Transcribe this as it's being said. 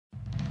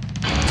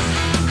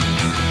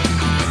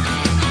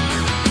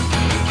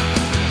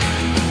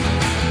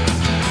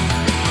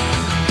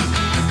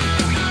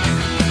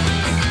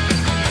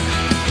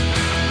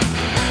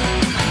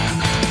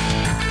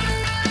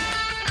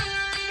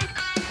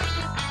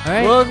All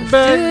right, Welcome let's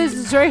back. do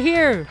this. It's right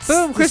here.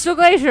 Boom, Crystal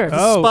Glacier.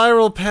 Oh.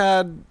 Spiral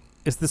pad.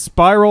 It's the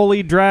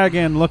Spyro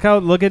Dragon. Look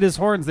at his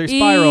horns. They're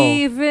spiral.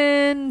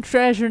 Even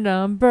treasure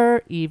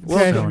number. Even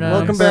treasure number.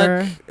 Welcome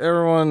back,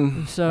 everyone.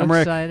 I'm so I'm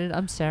Rick. excited.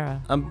 I'm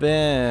Sarah. I'm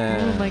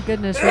Ben. Oh my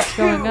goodness, what's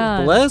going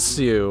on? Bless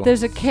you.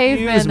 There's a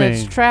caveman Excuse me.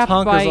 that's trapped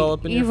Tonka's by all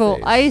up in your evil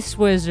face. ice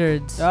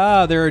wizards.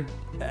 Ah, they're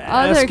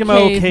Other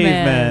Eskimo cavemen.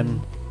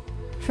 cavemen.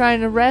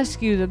 Trying to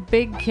rescue the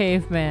big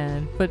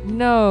caveman, but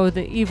no,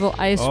 the evil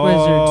ice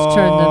wizards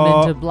turn them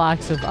into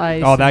blocks of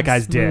ice. Oh, that and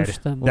guy's smoosh dead.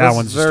 them. That That's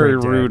one's very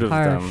straight rude dead. of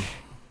Harsh. them.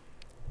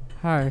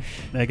 Harsh.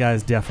 That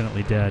guy's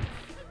definitely dead.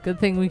 Good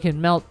thing we can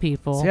melt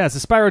people. So yeah, it's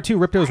the Spyro 2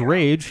 Ripto's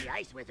Rage.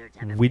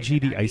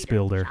 Widgie the Ice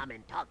Builder.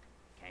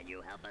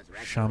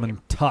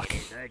 Shaman Tuck.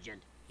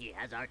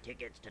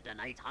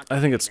 I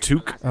think it's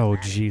Took. Oh,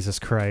 Jesus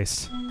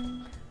Christ.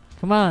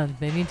 Come on,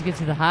 they need to get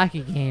to the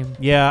hockey game.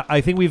 Yeah, I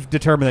think we've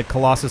determined that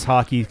Colossus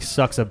Hockey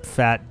sucks a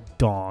fat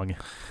dong.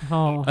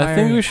 Oh, I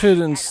think we harsh. should,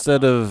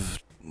 instead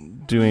of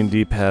doing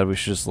D-pad, we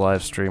should just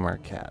live stream our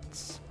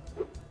cats.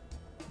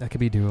 That could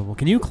be doable.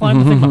 Can you climb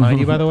the thing behind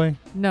you, by the way?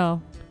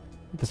 No.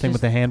 The thing with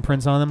the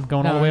handprints on them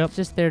going all the way up? It's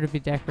just there to be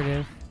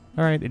decorative.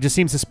 All right. It just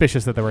seems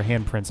suspicious that there were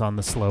handprints on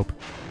the slope.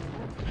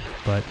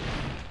 But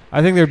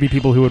I think there'd be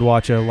people who would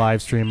watch a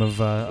live stream of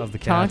the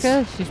cats.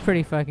 Tonka? She's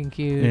pretty fucking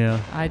cute. Yeah.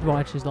 I'd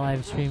watch his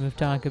live stream of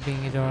Tonka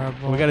being adorable.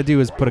 What we got to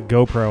do is put a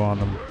GoPro on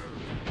them.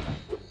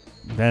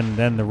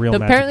 Then the real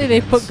magic Apparently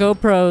they put begins.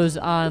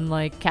 GoPros on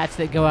like cats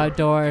that go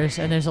outdoors,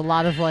 and there's a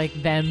lot of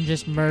like them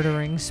just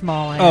murdering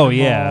small animals. Oh,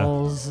 yeah.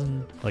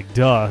 And Like,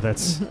 duh,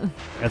 that's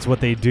what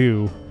they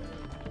do.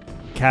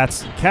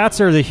 Cats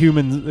are the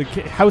humans.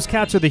 House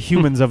cats are the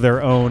humans of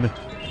their own,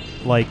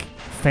 like,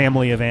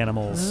 family of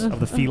animals of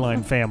the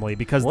feline family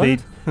because What?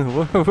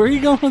 Where are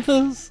you going with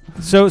this?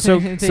 So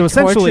they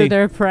essentially torture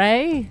their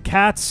prey.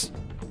 cats,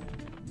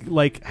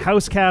 like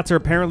house cats, are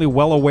apparently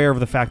well aware of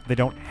the fact that they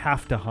don't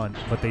have to hunt,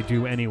 but they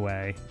do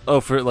anyway. Oh,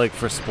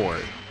 for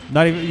sport.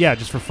 Not even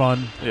just for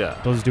fun. Yeah.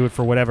 They'll just do it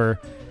for whatever.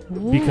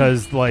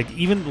 Because like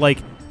even like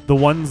the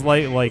ones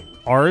like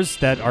ours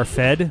that are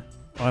fed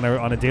on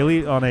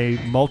a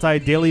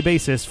multi-daily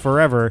basis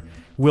forever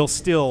will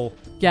still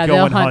Yeah, go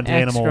they'll and hunt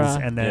extra animals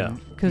and then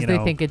because they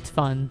think it's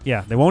fun.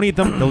 yeah, they won't eat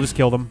them, they'll just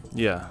kill them,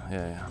 Yeah.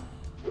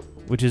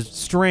 which is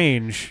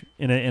strange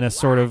in a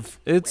sort of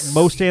It's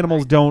most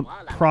animals don't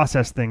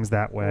process things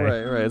that way.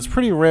 Right. It's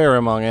pretty rare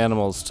among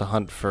animals to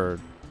hunt for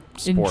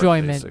sport,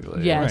 Enjoyment,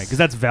 basically. yes. Right, because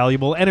that's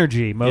valuable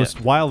energy.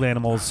 Most wild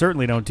animals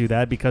certainly don't do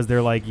that because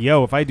they're like,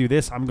 yo, if I do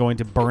this, I'm going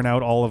to burn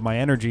out all of my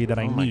energy that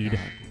I Oh my need.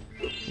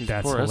 These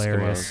That's poor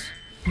hilarious.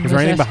 Eskimos. Is there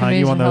anything Those behind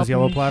you Eskimos on are those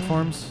yellow helping-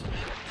 platforms?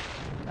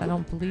 I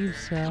don't believe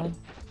so.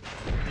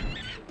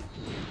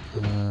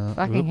 Uh,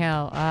 Fucking oop.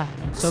 hell.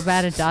 I'm so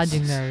bad at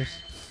dodging those.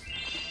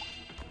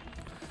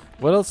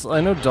 What else? I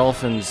know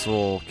dolphins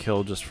will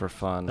kill just for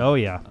fun. Oh,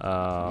 yeah.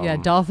 Yeah,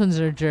 dolphins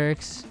are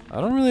jerks.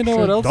 I don't really know So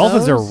what else.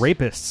 Dolphins are those?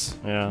 rapists.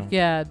 Yeah.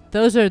 Yeah,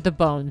 those are the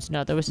bones.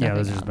 No, there was Yeah,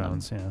 nothing those are just on them.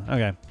 bones. Yeah.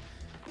 Okay.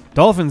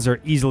 Dolphins are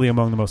easily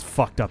among the most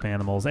fucked up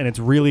animals, and it's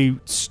really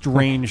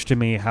strange to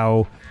me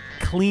how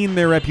clean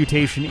their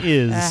reputation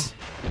is.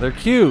 Ah. They're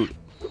cute.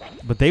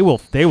 But they will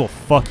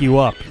fuck you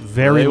up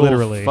very They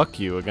literally. will fuck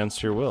you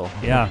against your will.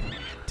 Yeah,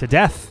 to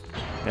death.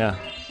 Yeah.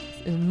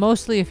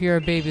 Mostly if you're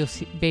a baby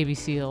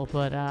seal,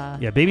 but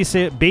Yeah,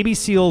 baby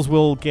seals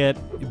will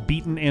get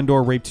beaten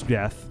and/or raped to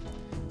death.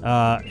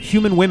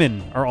 Human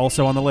women are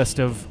also on the list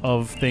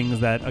of things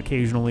that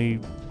occasionally,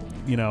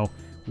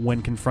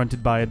 when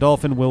confronted by a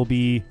dolphin, will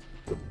be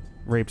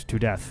raped to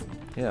death.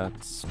 Yeah,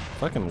 it's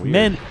fucking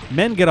weird.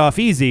 Men get off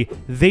easy.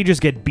 They just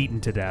get beaten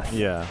to death.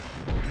 Yeah.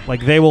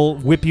 Like they will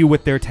whip you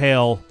with their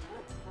tail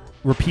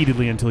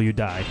repeatedly until you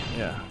die.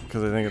 Yeah,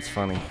 because I think it's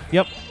funny.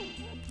 Yep.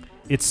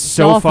 It's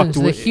so dolphins,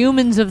 fucked. the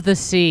humans of the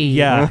sea.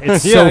 Yeah,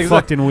 it's Yeah, so exactly.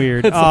 fucking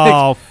weird. It's like-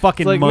 Oh,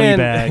 fucking It's like, man,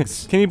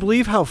 Moneybags. can you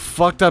believe how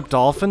fucked up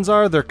dolphins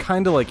are? They're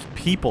kind of like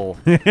people.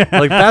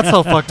 Like, that's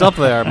how fucked up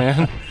they are,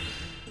 man.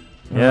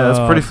 Yeah, that's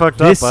pretty fucked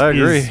up. This I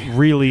agree. is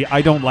really,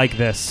 I don't like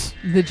this.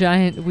 The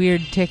giant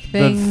weird tick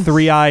things. The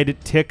three-eyed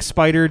tick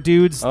spider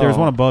dudes. There's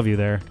Oh. one above you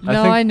there. No,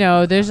 think- I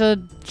know. There's a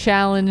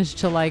challenge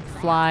to like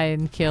fly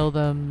and kill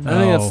them. I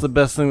think Oh, that's the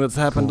best thing that's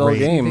happened all great.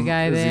 game. The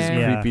guy is there. These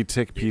Yeah. creepy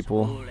tick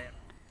people.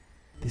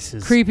 This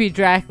is Creepy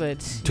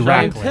Draclets.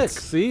 Giant Draclets.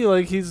 ticks. See,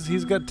 like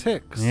he's got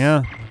ticks.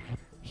 Yeah,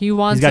 He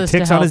wants got us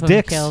ticks to on help his him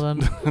dicks. kill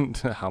them.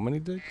 How many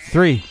dicks?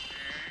 3.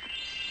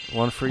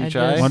 One for I each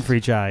just- eye. One for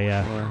each eye.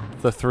 Yeah, Or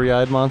the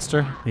three-eyed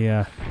monster.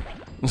 yeah.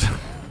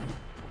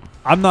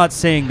 I'm not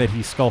saying that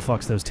he skull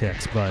fucks those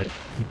ticks, but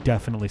he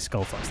definitely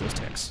skull fucks those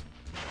ticks.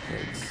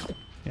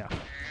 Yeah.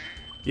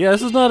 Yeah,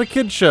 this is not a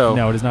kid show.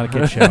 No, it is not a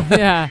kid show.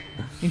 Yeah.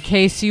 In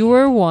case you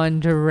were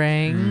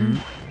wondering.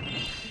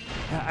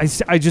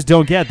 I just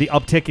don't get the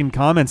uptick in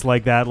comments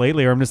like that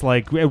lately. Or I'm just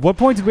like, at what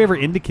point did we ever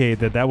indicate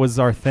that was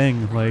our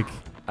thing? Like,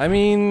 I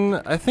mean,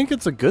 I think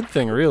it's a good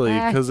thing, really,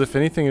 Eh. because if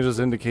anything, it just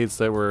indicates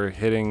that we're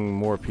hitting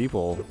more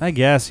people. I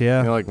guess, yeah.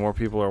 You know, like more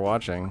people are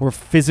watching. We're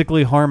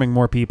physically harming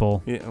more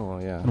people, Yeah,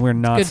 well, yeah. and we're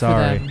not good for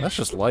sorry. them. That's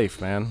just life,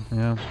 man.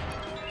 Yeah.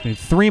 We need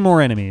 3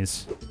 more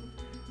enemies.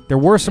 There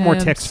were some more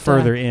And ticks stuck.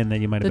 further in that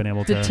you might have been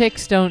able to. The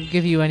ticks don't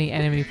give you any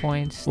enemy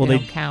points. Well, they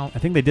they don't count. I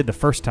think they did the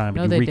first time, but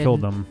No, you they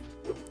rekilled didn't. them.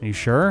 Are you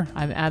sure?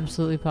 I'm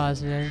absolutely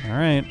positive. All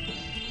right.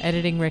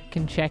 Editing Rick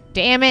can check.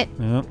 Damn it!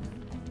 Yep.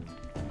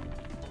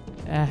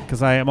 Ugh.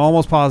 Because I am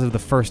almost positive the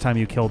first time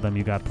you killed them,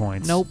 you got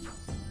points. Nope.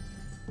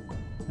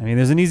 I mean,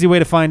 there's an easy way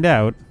to find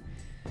out.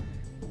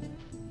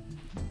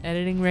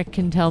 Editing Rick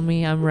can tell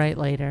me I'm right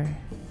later.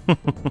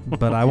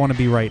 But I want to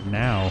be right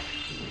now.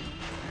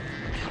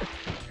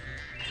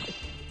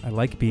 I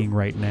like being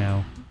right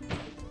now.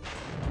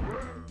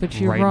 But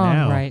you're Right wrong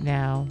now. right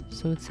now,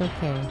 so it's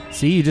okay.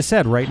 See, you just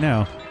said right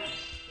now.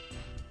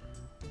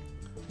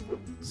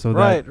 So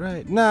Right,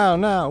 right.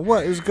 Now,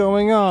 what is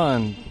going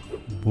on?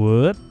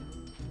 What?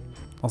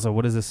 Also,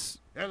 what is this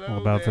all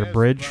about for the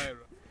bridge?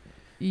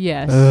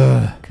 Yes,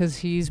 Ugh. because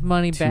he's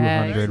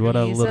Moneybags. 200. What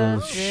a He's little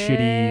dick.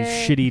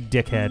 shitty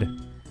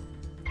dickhead.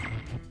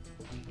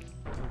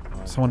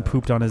 Someone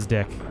pooped on his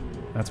dick.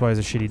 That's why he's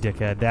a shitty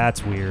dickhead.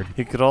 That's weird.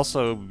 He could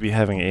also be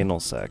having anal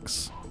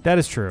sex. That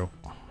is true.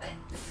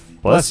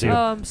 Bless you. Oh,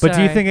 I'm But do you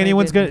sorry, think my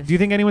anyone's gonna? goodness. Do you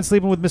think anyone's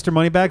sleeping with Mr.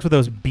 Moneybags with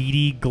those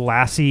beady,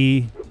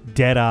 glassy,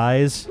 dead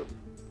eyes?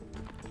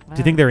 Do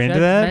you think they're into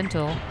that?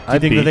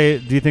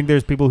 Judgmental. Do you think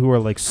there's people who are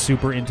like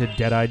super into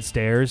dead-eyed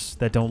stares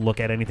that don't look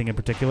at anything in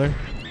particular?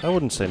 I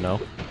wouldn't say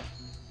no.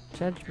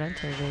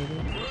 Judgmental,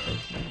 baby.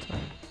 Judgmental.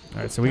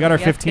 All right, so we got our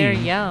Yuck their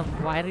 15. yum.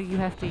 Why do you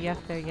have to yuck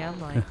their yum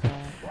like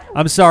that?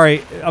 I'm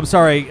sorry,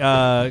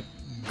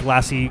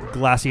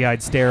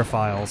 glassy-eyed stare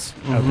files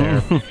out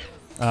there.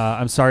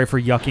 I'm sorry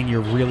for yucking your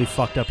really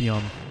fucked up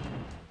yum.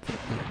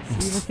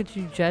 See, look at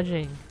you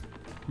judging.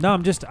 No,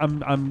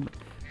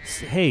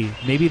 hey,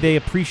 maybe they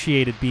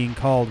appreciate it being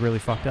called really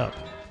fucked up.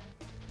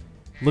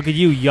 Look at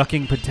you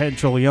yucking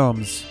potential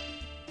yums.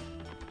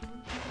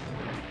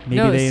 Maybe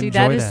no, they see, enjoy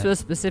that is that. a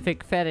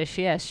specific fetish.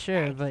 Yes,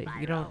 sure, but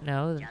you don't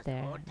know that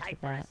they're into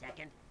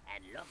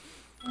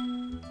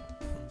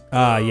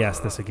that. Yes,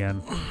 this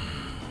again.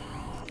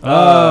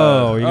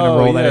 Oh, you're gonna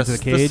roll that yes, into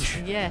the cage?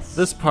 Yes.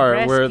 This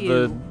part where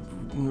rescue.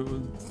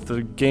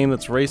 the game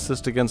that's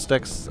racist against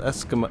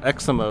Eskimos.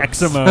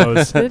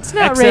 Eximos. It's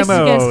not racist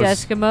XMOs.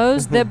 against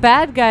Eskimos. The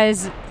bad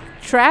guys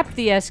trapped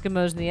the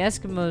Eskimos, and the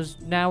Eskimos,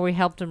 now we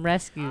helped them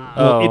rescue. Well,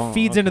 Oh, it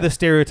feeds into the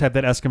stereotype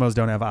that Eskimos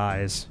don't have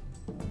eyes.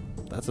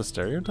 That's a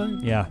stereotype?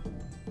 Yeah.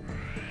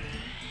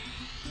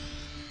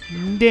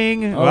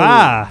 Ding. Oh.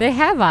 Ah. They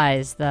have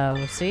eyes,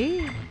 though,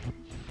 see?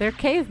 They're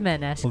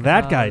cavemen Eskimos. Well,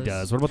 that guy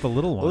does. What about the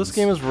little ones? Well, this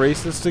game is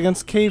racist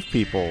against cave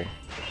people.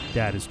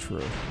 That is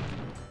true.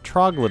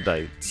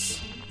 Troglodytes.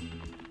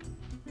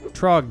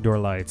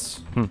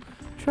 Trogdorlites.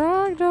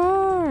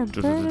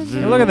 Trogdor.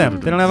 Hey, look at them.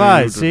 They don't have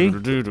eyes, see?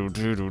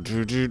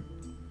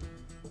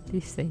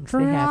 These things,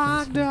 they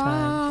happen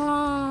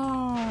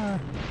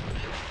sometimes.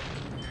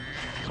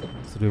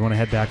 So do we want to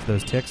head back to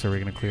those ticks, or are we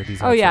going to clear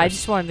these Oh, out yeah, I first?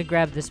 just wanted to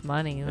grab this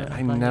money.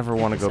 I never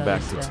want to go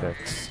back to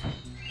ticks.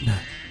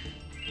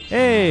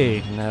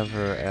 Hey!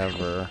 Never,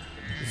 ever.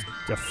 Just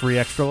a free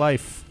extra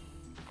life.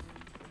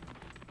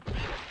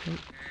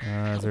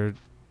 Is there...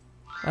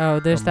 Oh,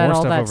 there's more that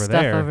all stuff that over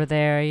stuff there. over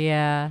there,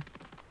 yeah.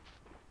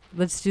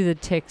 Let's do the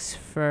ticks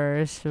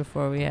first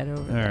before we head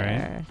over All right.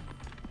 there.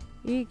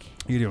 Eek.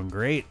 You're doing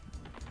great.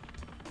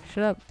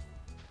 Shut up.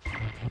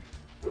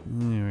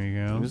 There we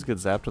go. You just get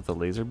zapped with a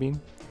laser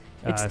beam?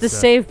 It's the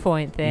save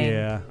point thing.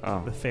 Yeah.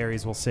 Oh. The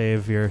fairies will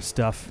save your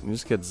stuff. You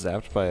just get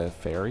zapped by a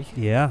fairy?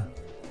 Yeah.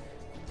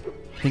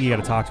 I think you got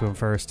to talk to him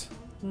first.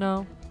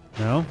 No.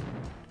 No?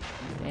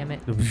 Damn it.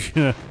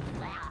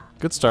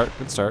 Good start,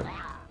 good start.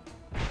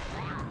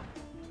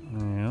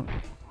 Yeah.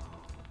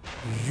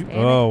 Damn it.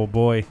 Oh,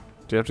 boy. Do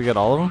you have to get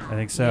all of them? I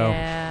think so.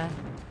 Yeah.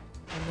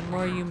 And the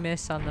more you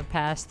miss on the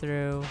pass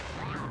through,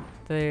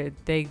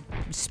 they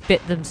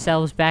spit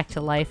themselves back to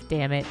life,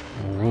 damn it.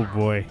 Oh,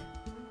 boy.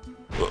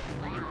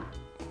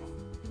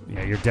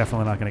 Yeah, you're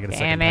definitely not going to get a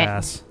Damn second it.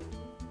 pass.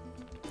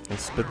 They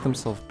spit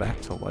themselves back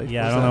to life?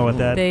 Yeah, What I does don't know what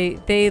mean?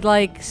 that... They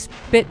like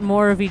spit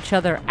more of each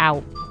other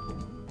out.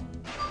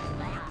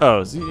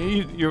 Oh, so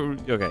you're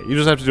okay. You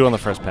just have to do it on the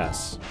first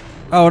pass.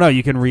 Oh, no,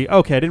 you can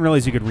Okay, I didn't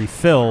realize you could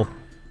refill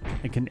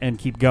and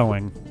keep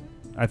going.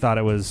 I thought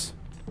it was...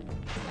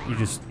 You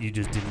just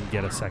didn't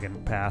get a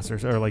second pass,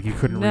 or like you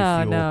couldn't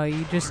refuel. No,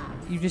 you just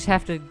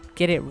have to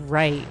get it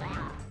right.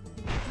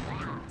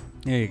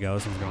 There you go.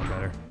 This one's going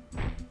better.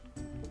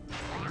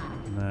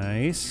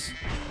 Nice.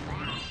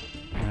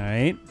 All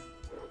right.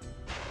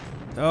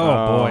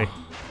 Oh, boy.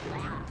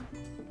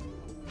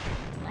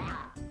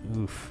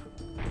 Oof.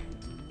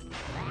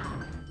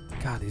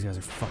 God, these guys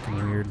are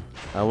fucking weird.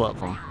 I love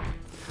them.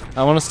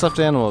 I want a stuffed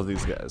animal of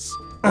these guys.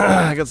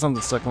 I got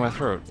something stuck in my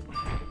throat.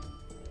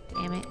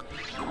 Damn it.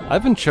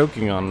 I've been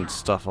choking on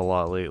stuff a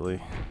lot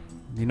lately.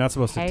 You're not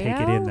supposed to take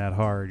it in Heyo? that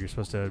hard. You're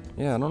supposed to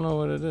Yeah, I don't know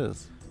what it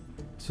is.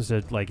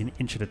 like an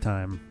inch at a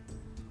time.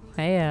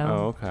 Heyo.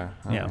 Oh, okay.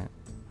 All Yeah. right.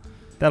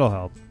 That'll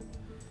help.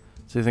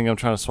 So you think I'm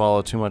trying to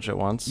swallow too much at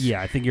once?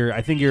 Yeah, I think you're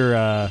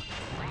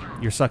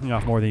sucking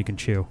off more than you can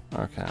chew.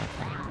 Okay.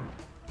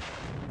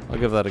 I'll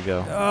give that a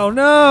go. Oh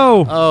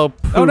no! Oh,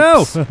 poops. Oh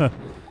no!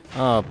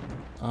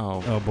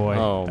 Oh boy.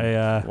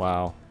 Oh,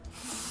 wow.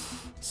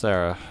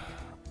 Sarah.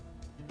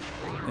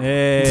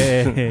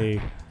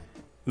 Hey.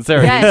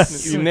 Sarah,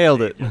 Yes. you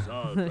nailed it.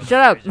 Shut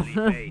up.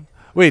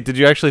 Wait, did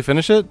you actually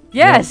finish it?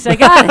 Yes, I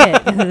got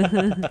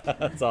it.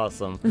 That's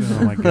awesome.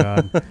 Oh my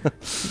god.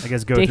 I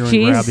guess go Dick through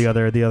cheese? and grab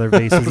the other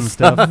vases and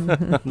stuff.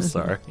 I'm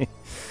sorry.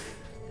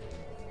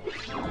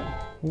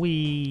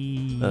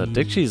 Wee.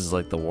 Dick cheese is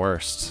like the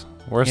worst.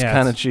 Worst Yeah,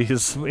 kind of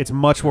cheese. It's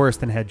much worse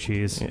than head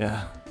cheese,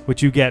 Yeah.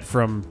 which you get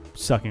from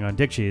sucking on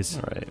dick cheese.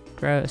 Right.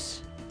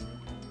 Gross.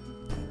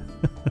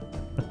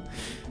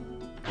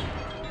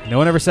 No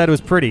one ever said it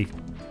was pretty.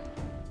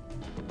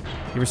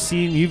 You've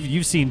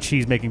seen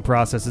cheese making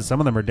processes.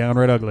 Some of them are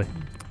downright ugly.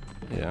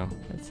 Yeah.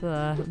 It's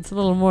a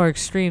little more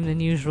extreme than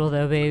usual,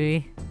 though,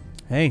 baby.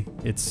 Hey,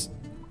 it's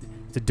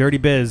a dirty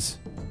biz.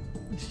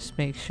 Let's just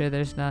make sure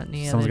there's not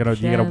any Someone's other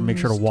you gotta make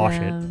sure to gems wash it.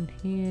 down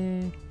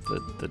here.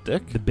 The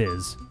dick? The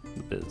biz.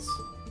 The biz.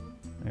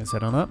 I guess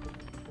head on up.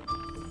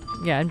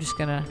 Yeah, I'm just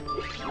gonna.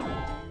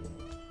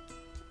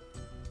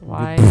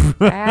 Why?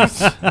 back?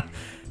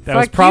 That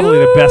was Fuck probably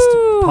the best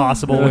you!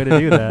 possible way to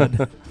do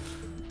that.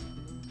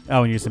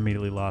 Oh, and you just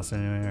immediately lost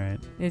anyway. All right.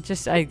 It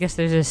just. I guess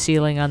there's a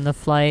ceiling on the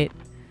flight.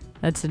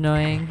 That's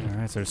annoying. All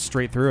right. So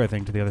straight through, I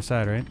think, to the other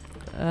side, right?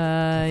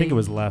 I think it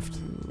was left.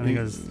 I think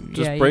it was.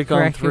 Just yeah, break you're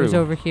on correct. through. It was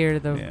over here to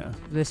the Yeah.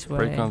 this way.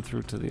 Break on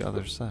through to the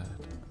other side.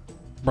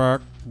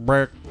 Break.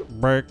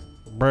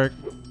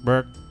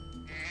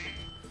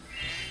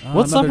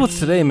 What's up with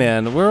today,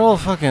 man? We're all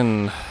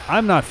fucking...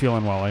 I'm not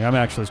feeling well. Like, I'm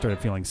actually started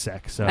feeling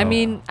sick. So I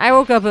mean, I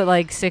woke up at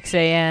like 6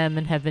 a.m.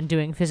 and have been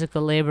doing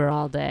physical labor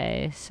all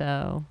day,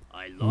 so.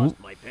 I lost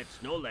my pet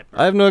snow leopard.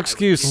 I have no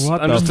excuse.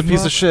 What I'm the just a piece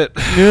fuck? of shit.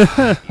 He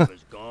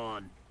was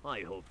gone.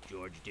 I hope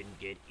George didn't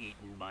get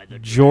eaten by the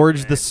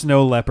George the dragon.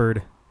 snow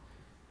leopard.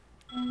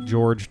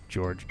 George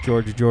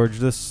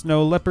the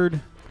snow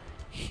leopard.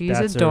 He's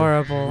That's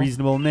adorable. A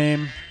reasonable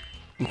name.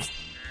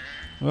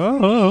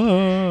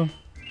 Oh.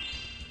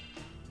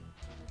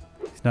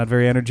 He's not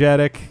very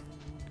energetic.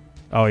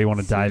 Oh, you want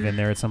to dive in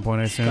there at some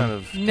point, I assume? Kind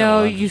of,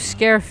 No, kinda you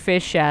scare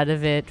fish out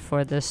of it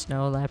for the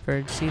snow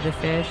leopard. See the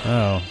fish?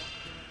 Oh.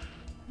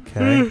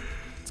 Okay.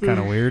 It's kind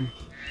of weird.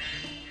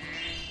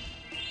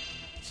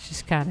 It's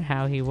just kind of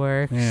how he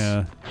works.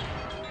 Yeah.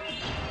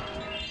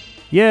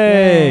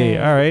 Yay! Yay.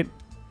 All right.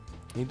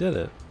 He did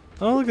it.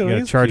 Oh, look at You him. gotta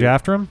He's charge cute.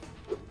 after him?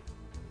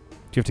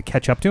 Do you have to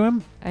catch up to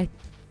him? I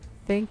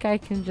think I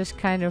can just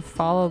kind of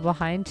follow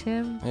behind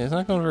him. Yeah, he's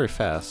not going very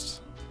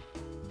fast.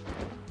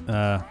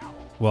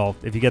 Well,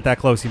 if you get that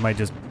close, he might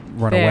just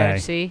run There, away.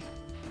 see?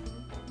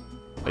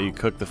 Oh, you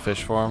cooked the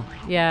fish for him?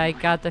 Yeah, I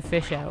got the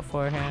fish out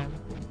for him.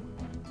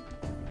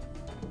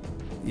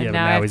 Yeah, and but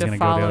now I now have he's to gonna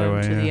go the follow other him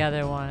way. to the yeah.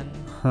 other one.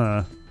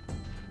 Huh.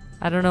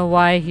 I don't know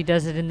why he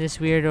does it in this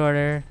weird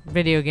order.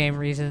 Video game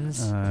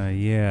reasons.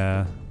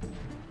 Yeah.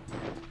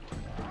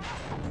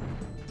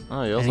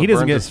 Oh, he also he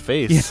doesn't burned get his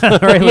face. Yeah,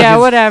 right, like Yeah,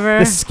 his- whatever.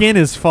 The skin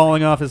is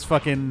falling off his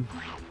fucking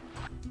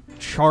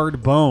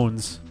charred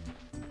bones.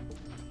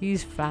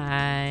 He's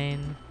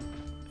fine.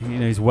 You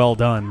know, he's well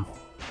done.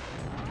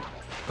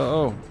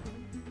 Oh.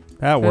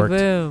 That worked.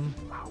 Boom.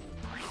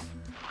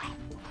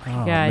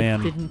 Oh, Yeah,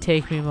 man. it didn't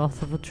take me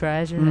multiple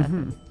tries or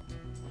nothing.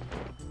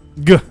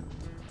 Gah.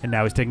 And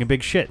now he's taking a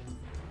big shit.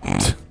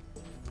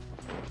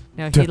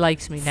 No, he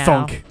likes me now.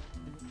 Thunk.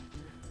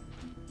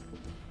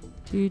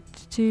 Look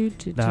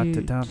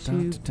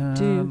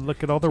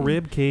at all the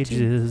rib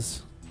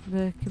cages.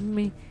 Look at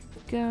me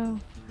go.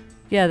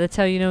 Yeah, that's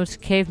how you know it's a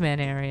caveman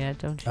area,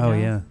 don't you know? Oh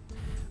yeah.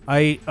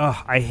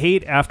 I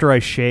hate after I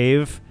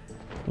shave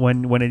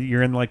when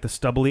you're in like the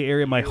stubbly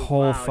area. My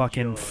whole Wow,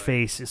 fucking George.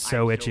 face is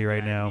so I'm itchy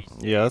right now.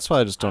 Yeah, that's why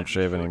I just don't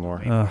shave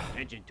anymore. Ugh.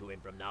 Attention to him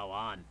from now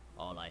on.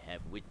 All I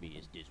have with me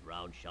is this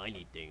round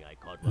shiny thing I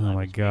caught Oh when I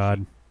my was god.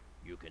 fishing.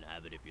 You can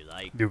have it if you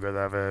like. You can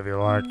have it if you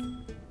like.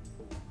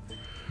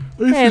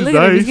 Hey, look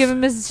at him. He's giving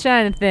Mrs.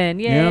 Shine-a-thin.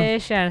 Yay, Yeah.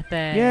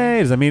 Shine-a-thin.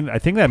 Yay! I mean, I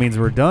think that means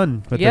we're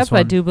done with Yep, this one.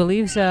 I do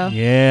believe so.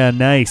 Yeah,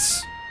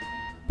 nice. All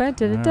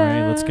Ba-da-da-da.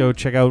 right, let's go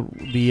check out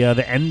the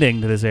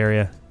ending to this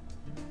area.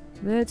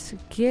 Let's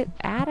get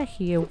out of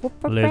here.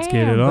 Let's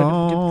get it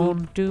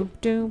on.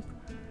 Doop.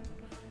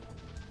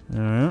 All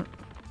right.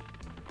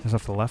 Is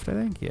off to the left, I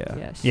think. Yeah.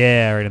 Yes.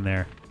 Yeah, right in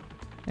there.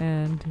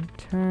 And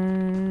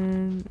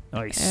turn.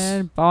 Nice.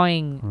 And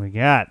boing. What do we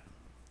got?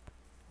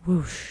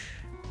 Whoosh.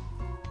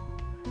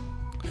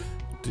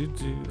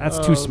 That's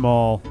too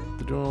small.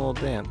 They're doing a little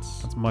dance.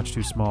 That's much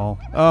too small.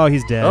 Oh,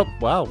 he's dead. Oh,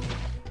 wow.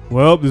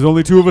 Well, there's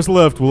only 2 of us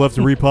left. We'll have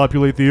to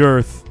repopulate the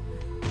Earth.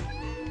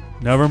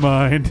 Never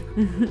mind.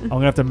 I'm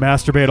gonna have to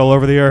masturbate all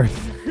over the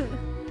Earth.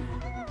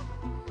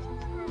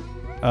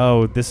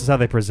 Oh, this is how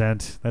they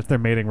present. That's their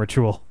mating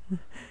ritual.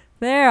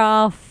 They're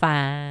all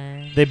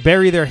fine. They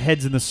bury their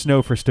heads in the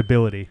snow for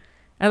stability.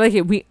 I like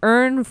it. We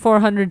earn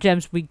 400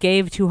 gems. We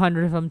gave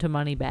 200 of them to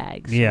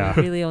Moneybags. Yeah.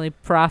 We really only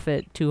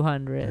profit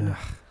 200.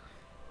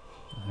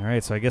 All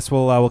right, so I guess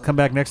we'll come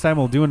back next time.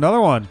 We'll do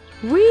another one.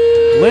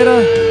 Whee!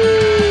 Later.